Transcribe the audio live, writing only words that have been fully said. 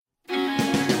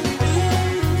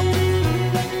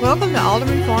Welcome to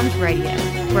Alderman Farms Radio,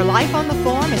 where life on the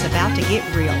farm is about to get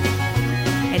real.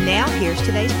 And now, here's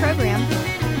today's program.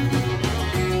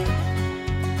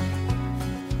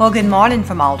 Well, good morning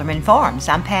from Alderman Farms.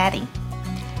 I'm Patty.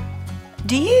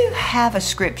 Do you have a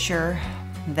scripture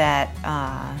that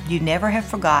you never have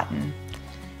forgotten,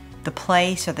 the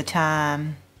place or the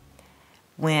time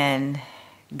when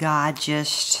God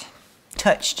just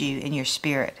touched you in your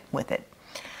spirit with it?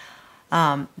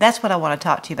 That's what I want to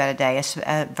talk to you about today.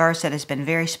 A verse that has been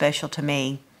very special to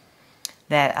me,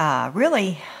 that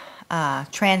really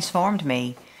transformed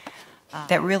me,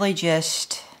 that really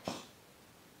just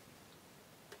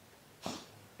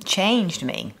changed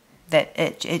me. That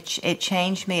it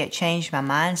changed me. It changed my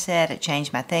mindset. It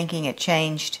changed my thinking. It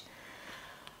changed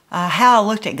how I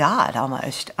looked at God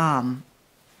almost. I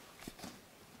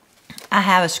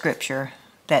have a scripture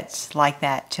that's like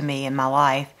that to me in my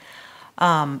life.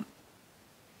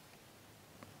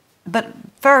 But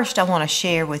first, I want to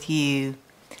share with you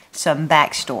some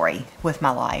backstory with my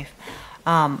life.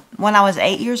 When I was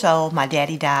 8 years old, my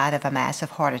daddy died of a massive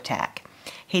heart attack.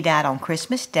 He died on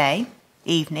Christmas Day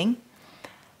evening.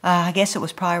 I guess it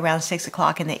was probably around 6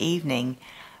 o'clock in the evening.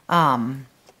 And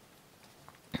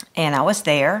I was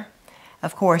there.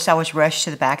 Of course, I was rushed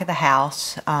to the back of the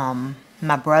house. My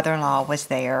brother-in-law was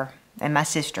there, and my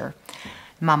sister.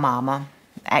 My mama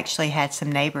actually had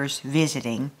some neighbors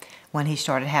visiting when he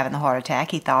started having the heart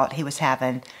attack. He thought he was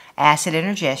having acid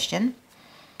indigestion.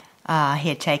 He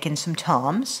had taken some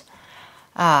Tums.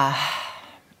 And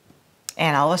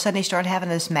all of a sudden he started having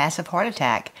this massive heart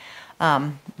attack.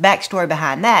 Backstory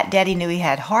behind that, Daddy knew he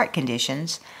had heart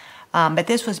conditions. But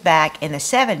this was back in the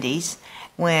 70s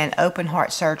when open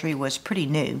heart surgery was pretty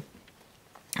new.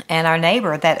 And our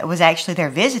neighbor that was actually there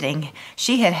visiting,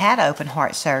 she had had open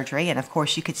heart surgery, and of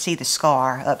course you could see the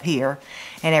scar up here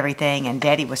and everything, and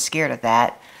Daddy was scared of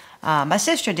that. My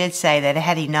sister did say that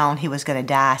had he known he was going to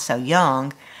die so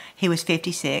young, he was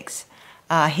 56,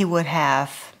 he would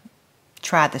have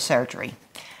tried the surgery.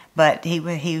 But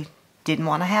he didn't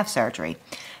want to have surgery.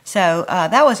 So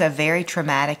that was a very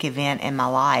traumatic event in my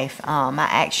life. I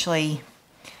actually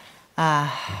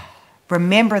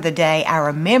remember the day. I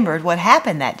remembered what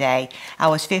happened that day. I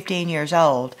was 15 years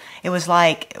old. It was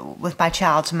like, with my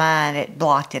child's mind, it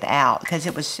blocked it out because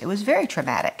it was very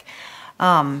traumatic.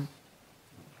 And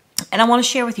I want to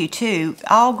share with you too,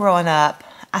 all growing up,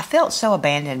 I felt so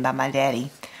abandoned by my daddy.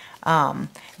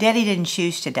 Daddy didn't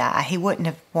choose to die. He wouldn't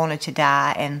have wanted to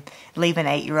die and leave an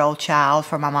 8-year-old child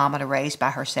for my mama to raise by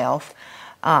herself.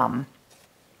 But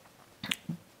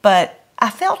I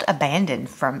felt abandoned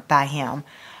by him.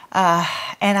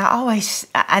 And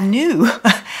I knew,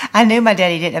 I knew my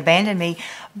daddy didn't abandon me,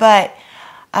 but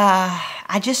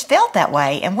I just felt that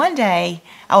way. And one day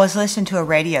I was listening to a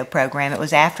radio program. It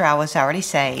was after I was already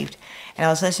saved, and I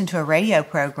was listening to a radio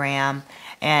program,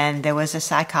 and there was a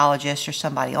psychologist or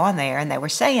somebody on there, and they were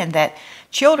saying that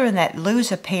children that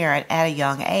lose a parent at a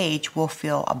young age will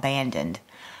feel abandoned.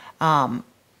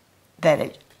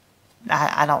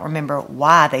 I don't remember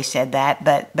why they said that,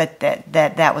 but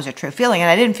that was a true feeling.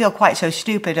 And I didn't feel quite so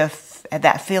stupid of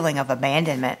that feeling of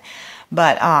abandonment.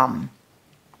 But,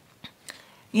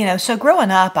 you know, so growing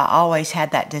up, I always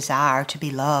had that desire to be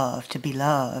loved, to be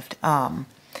loved.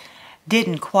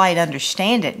 Didn't quite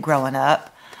understand it growing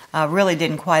up. Really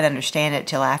didn't quite understand it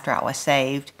till after I was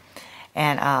saved.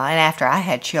 And after I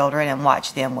had children and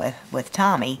watched them with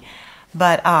Tommy.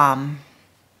 But,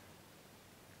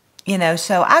 you know,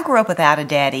 so I grew up without a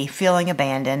daddy, feeling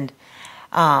abandoned.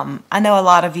 I know a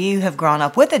lot of you have grown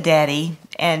up with a daddy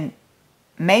and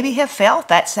maybe have felt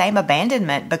that same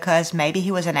abandonment because maybe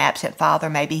he was an absent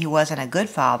father, maybe he wasn't a good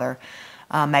father,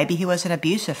 maybe he was an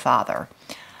abusive father.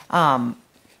 And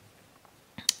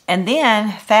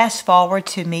then fast forward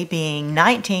to me being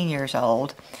 19 years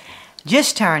old,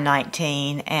 just turned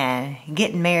 19 and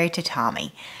getting married to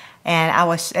Tommy. And I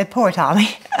was, poor Tommy,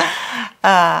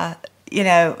 you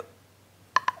know,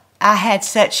 I had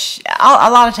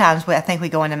a lot of times I think we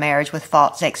go into marriage with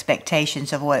false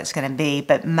expectations of what it's going to be,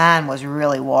 but mine was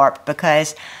really warped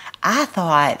because I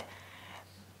thought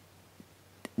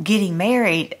getting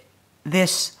married,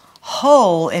 this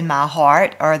hole in my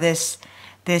heart or this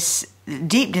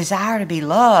deep desire to be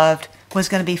loved was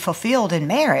going to be fulfilled in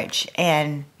marriage.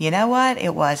 And you know what?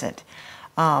 It wasn't.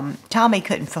 Tommy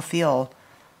couldn't fulfill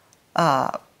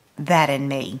that in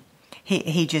me.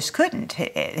 He just couldn't.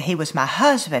 He was my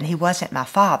husband. He wasn't my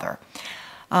father.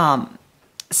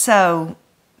 So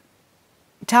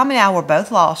Tommy and I were both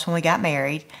lost when we got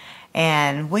married,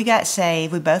 and we got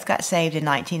saved. We both got saved in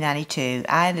 1992.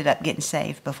 I ended up getting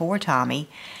saved before Tommy,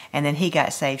 and then he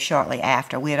got saved shortly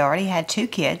after. We had already had 2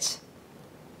 kids.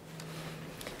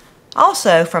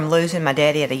 Also, from losing my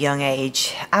daddy at a young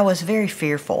age, I was very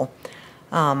fearful.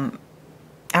 I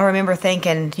remember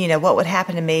thinking, what would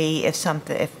happen to me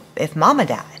if Mama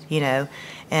died,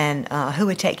 and who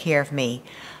would take care of me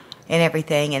and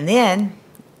everything. And then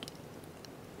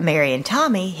marrying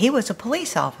Tommy, he was a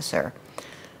police officer,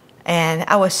 and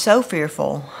I was so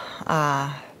fearful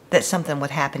that something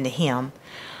would happen to him.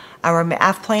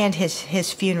 I've planned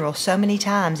his funeral so many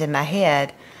times in my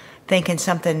head, thinking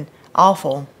something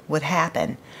awful would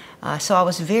happen. So I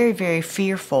was very, very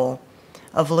fearful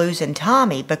of losing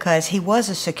Tommy because he was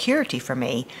a security for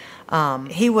me.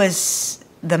 He was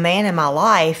the man in my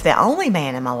life, the only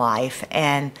man in my life,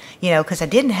 and because I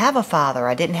didn't have a father,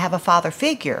 I didn't have a father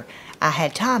figure. I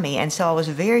had Tommy, and so I was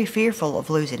very fearful of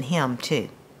losing him too.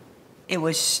 It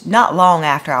was not long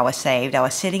after I was saved. I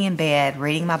was sitting in bed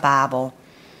reading my Bible.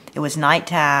 It was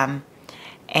nighttime,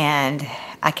 and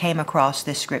I came across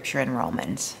this scripture in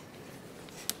Romans.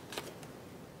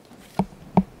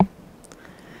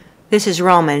 This is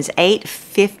Romans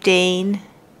 8:15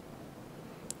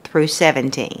 through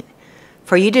 17.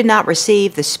 For you did not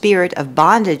receive the spirit of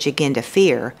bondage again to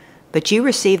fear, but you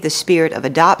received the spirit of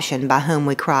adoption, by whom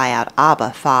we cry out,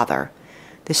 Abba, Father.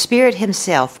 The Spirit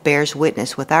himself bears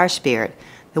witness with our spirit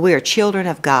that we are children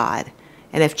of God,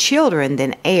 and if children,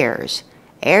 then heirs,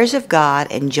 heirs of God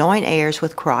and joint heirs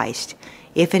with Christ,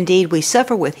 if indeed we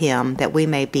suffer with him, that we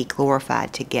may be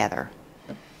glorified together.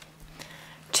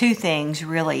 Two things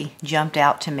really jumped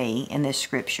out to me in this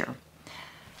scripture.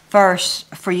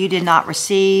 First, for you did not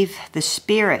receive the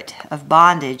spirit of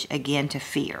bondage again to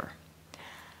fear.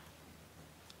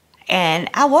 And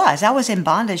I was in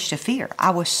bondage to fear. I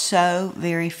was so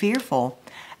very fearful.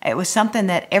 It was something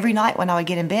that every night when I would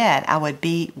get in bed, I would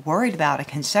be worried about, a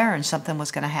concern something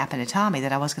was going to happen to Tommy,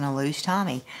 that I was going to lose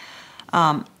Tommy.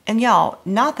 And y'all,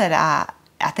 not that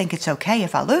I think it's okay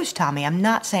if I lose Tommy. I'm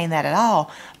not saying that at all.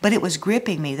 But it was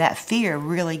gripping me. That fear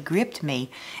really gripped me.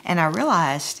 And I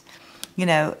realized,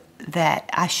 that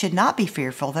I should not be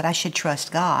fearful, that I should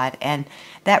trust God. And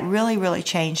that really, really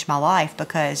changed my life,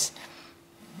 because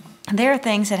there are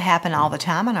things that happen all the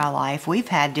time in our life. We've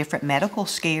had different medical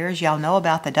scares. Y'all know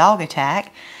about the dog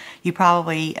attack. You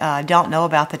probably don't know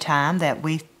about the time that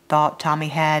we thought Tommy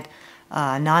had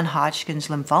non-Hodgkin's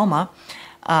lymphoma.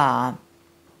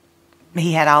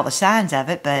 He had all the signs of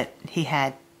it, but he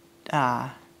had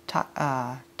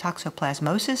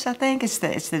toxoplasmosis, I think. It's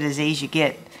the disease you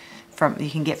can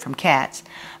get from cats.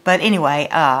 But anyway,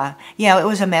 it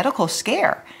was a medical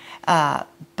scare.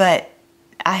 But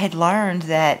I had learned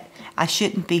that I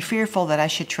shouldn't be fearful, that I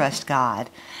should trust God.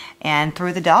 And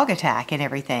through the dog attack and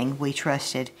everything, we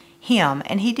trusted him,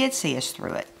 and he did see us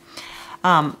through it.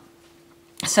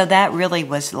 So that really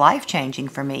was life-changing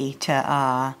for me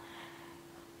to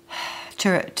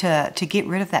get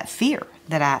rid of that fear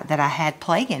that I had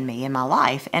plaguing me in my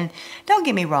life. And don't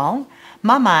get me wrong,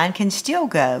 my mind can still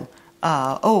go,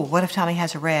 oh, what if Tommy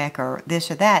has a wreck or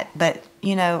this or that? But,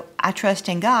 I trust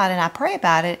in God, and I pray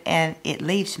about it, and it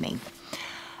leaves me.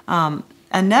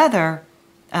 Another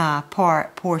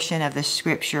portion of the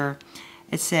scripture,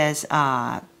 it says,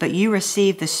 but you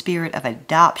received the spirit of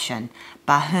adoption,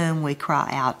 by whom we cry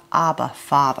out, Abba,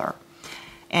 Father.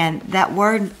 And that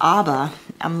word Abba,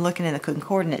 I'm looking in the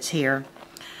concordance here,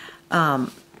 it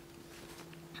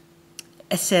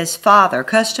says Father,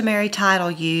 customary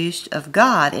title used of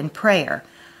God in prayer.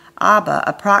 Abba,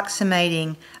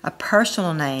 approximating a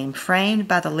personal name framed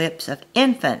by the lips of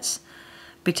infants,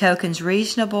 betokens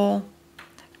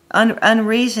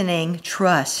unreasoning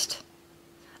trust.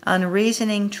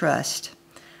 Unreasoning trust.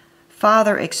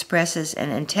 Father expresses an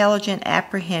intelligent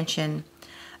apprehension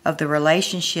of the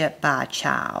relationship by a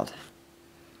child.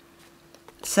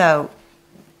 So,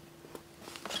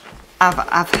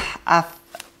 I've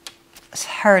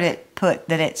heard it put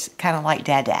that it's kind of like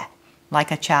dada, like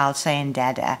a child saying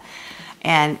dada,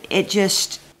 and it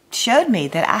just showed me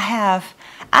that I have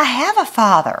a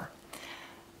father,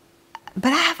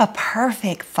 but I have a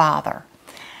perfect father.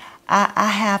 I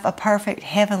have a perfect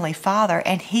heavenly Father,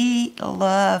 and he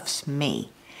loves me.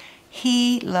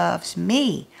 He loves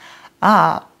me.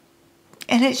 And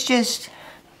it's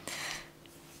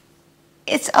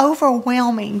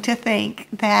overwhelming to think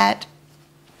that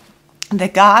the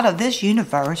God of this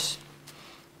universe,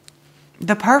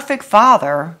 the perfect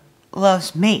Father,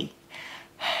 loves me.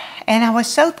 And I was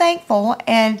so thankful.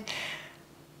 And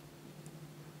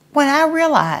when I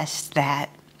realized that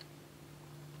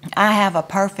I have a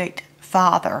perfect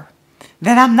Father,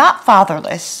 that I'm not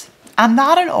fatherless, I'm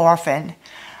not an orphan,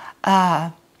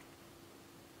 that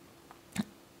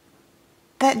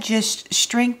just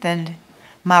strengthened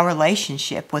my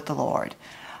relationship with the Lord.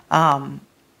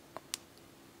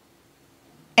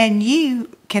 And you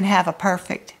can have a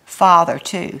perfect father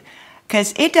too.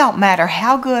 Because it don't matter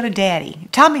how good a daddy.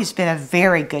 Tommy's been a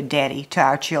very good daddy to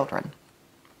our children.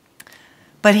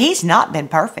 But he's not been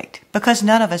perfect, because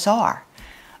none of us are.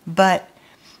 But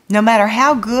no matter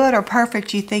how good or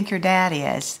perfect you think your dad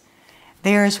is,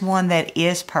 there is one that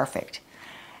is perfect.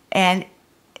 And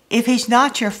if he's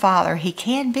not your father, he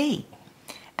can be.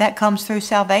 That comes through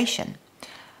salvation.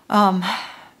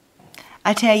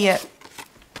 I tell you,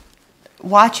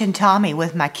 watching Tommy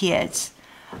with my kids,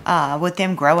 with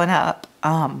them growing up,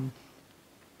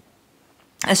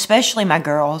 especially my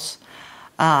girls,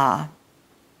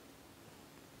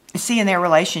 seeing their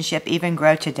relationship even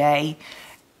grow today,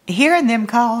 hearing them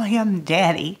call him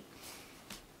Daddy,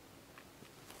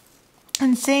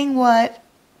 and seeing what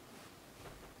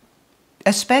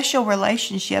a special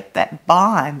relationship, that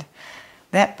bond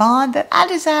that I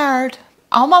desired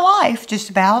all my life, just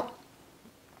about.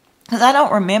 Because I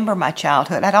don't remember my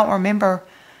childhood.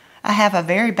 I have a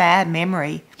very bad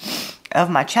memory of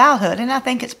my childhood, and I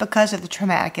think it's because of the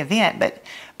traumatic event.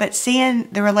 But seeing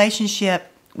the relationship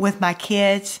with my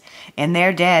kids and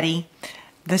their daddy,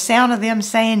 the sound of them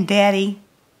saying Daddy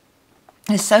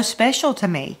is so special to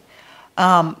me.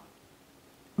 But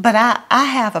I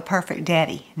have a perfect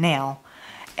daddy now.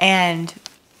 And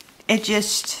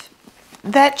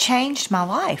that changed my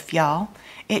life, y'all.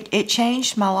 It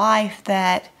changed my life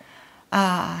that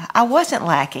I wasn't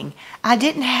lacking. I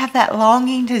didn't have that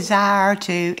longing desire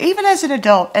to, even as an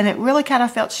adult, and it really kind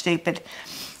of felt stupid,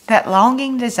 that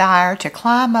longing desire to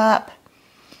climb up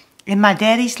in my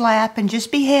daddy's lap and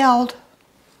just be held.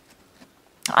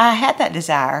 I had that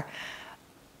desire.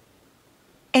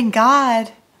 And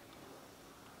God,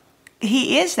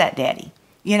 He is that daddy.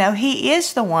 You know, He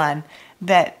is the one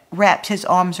that wraps His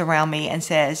arms around me and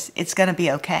says, it's going to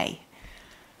be okay.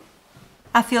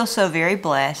 I feel so very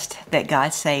blessed that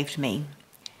God saved me,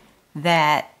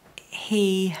 that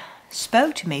He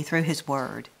spoke to me through His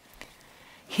Word.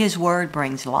 His Word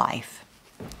brings life.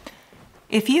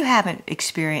 If you haven't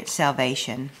experienced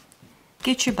salvation,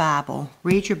 get your Bible,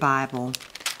 read your Bible.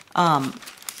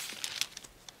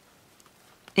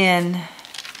 In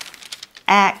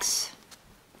Acts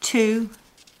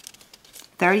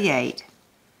 2:38,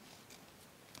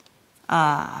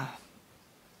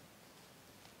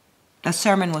 a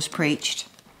sermon was preached,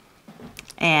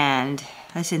 and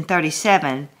it's in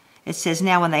 37. It says,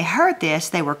 now when they heard this,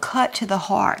 they were cut to the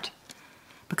heart,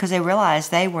 because they realized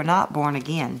they were not born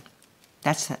again.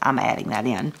 I'm adding that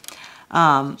in.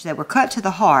 They were cut to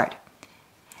the heart,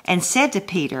 and said to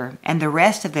Peter and the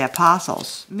rest of the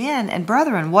apostles, men and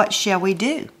brethren, what shall we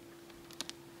do?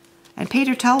 And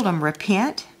Peter told them,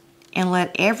 repent, and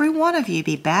let every one of you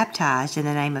be baptized in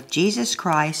the name of Jesus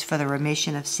Christ for the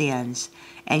remission of sins,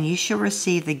 and you shall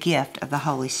receive the gift of the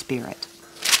Holy Spirit.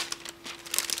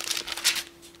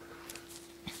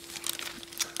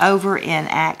 Over in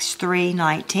Acts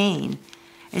 3:19,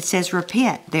 it says,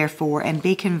 repent, therefore, and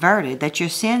be converted, that your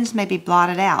sins may be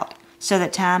blotted out, so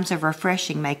that times of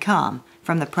refreshing may come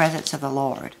from the presence of the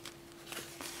Lord.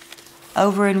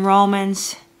 Over in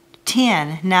Romans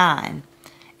 10:9,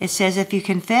 it says, if you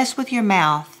confess with your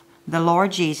mouth the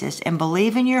Lord Jesus and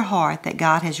believe in your heart that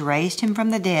God has raised Him from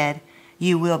the dead,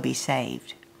 you will be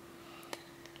saved.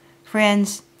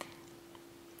 Friends,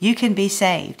 you can be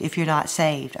saved if you're not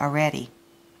saved already.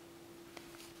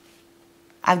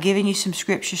 I've given you some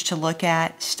scriptures to look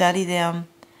at, study them.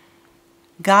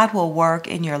 God will work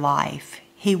in your life.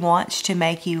 He wants to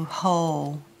make you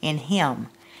whole in Him.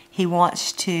 He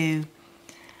wants to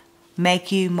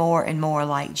make you more and more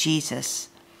like Jesus.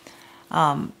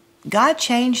 God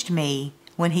changed me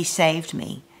when He saved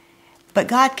me, but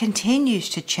God continues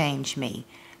to change me,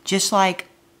 just like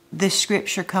this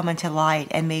scripture coming to light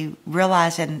and me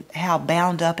realizing how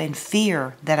bound up in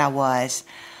fear that I was,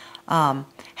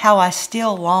 how I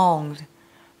still longed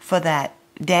for that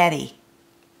daddy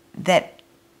that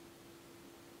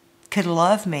could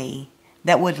love me,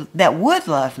 that would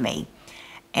love me.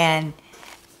 And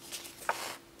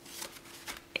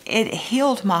it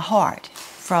healed my heart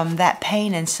from that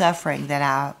pain and suffering that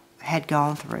I had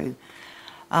gone through.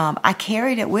 I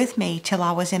carried it with me till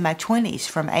I was in my 20s,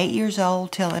 from 8 years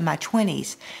old till in my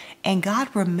 20s. And God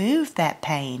removed that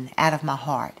pain out of my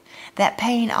heart. That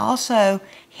pain also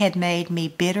had made me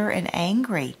bitter and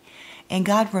angry. And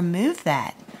God removed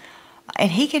that.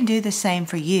 And He can do the same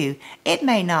for you. It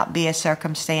may not be a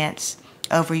circumstance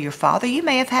over your father. You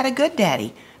may have had a good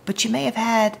daddy, but you may have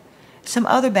had some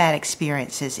other bad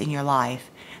experiences in your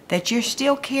life that you're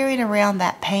still carrying around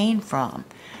that pain from.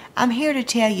 I'm here to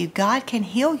tell you, God can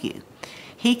heal you.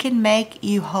 He can make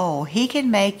you whole. He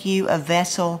can make you a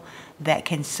vessel that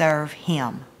can serve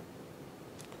Him.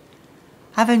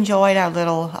 I've enjoyed our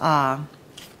little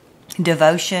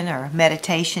devotion or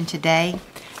meditation today.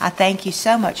 I thank you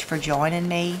so much for joining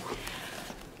me.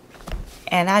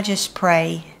 And I just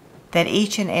pray that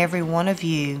each and every one of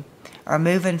you are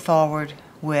moving forward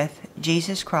with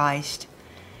Jesus Christ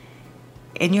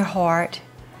in your heart,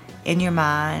 in your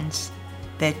minds,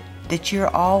 that you're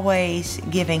always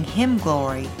giving Him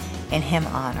glory and Him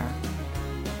honor.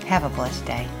 Have a blessed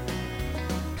day.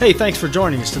 Hey, thanks for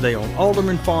joining us today on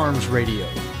Alderman Farms Radio.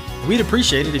 We'd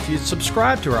appreciate it if you'd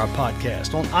subscribe to our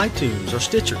podcast on iTunes or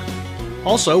Stitcher.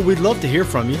 Also, we'd love to hear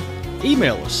from you.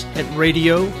 Email us at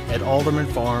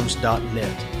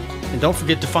radio@aldermanfarms.net. And don't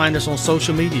forget to find us on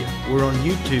social media. We're on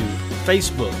YouTube,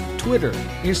 Facebook, Twitter,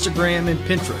 Instagram, and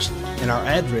Pinterest. And our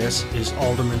address is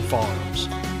Alderman Farms.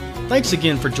 Thanks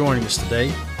again for joining us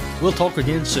today. We'll talk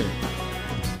again soon.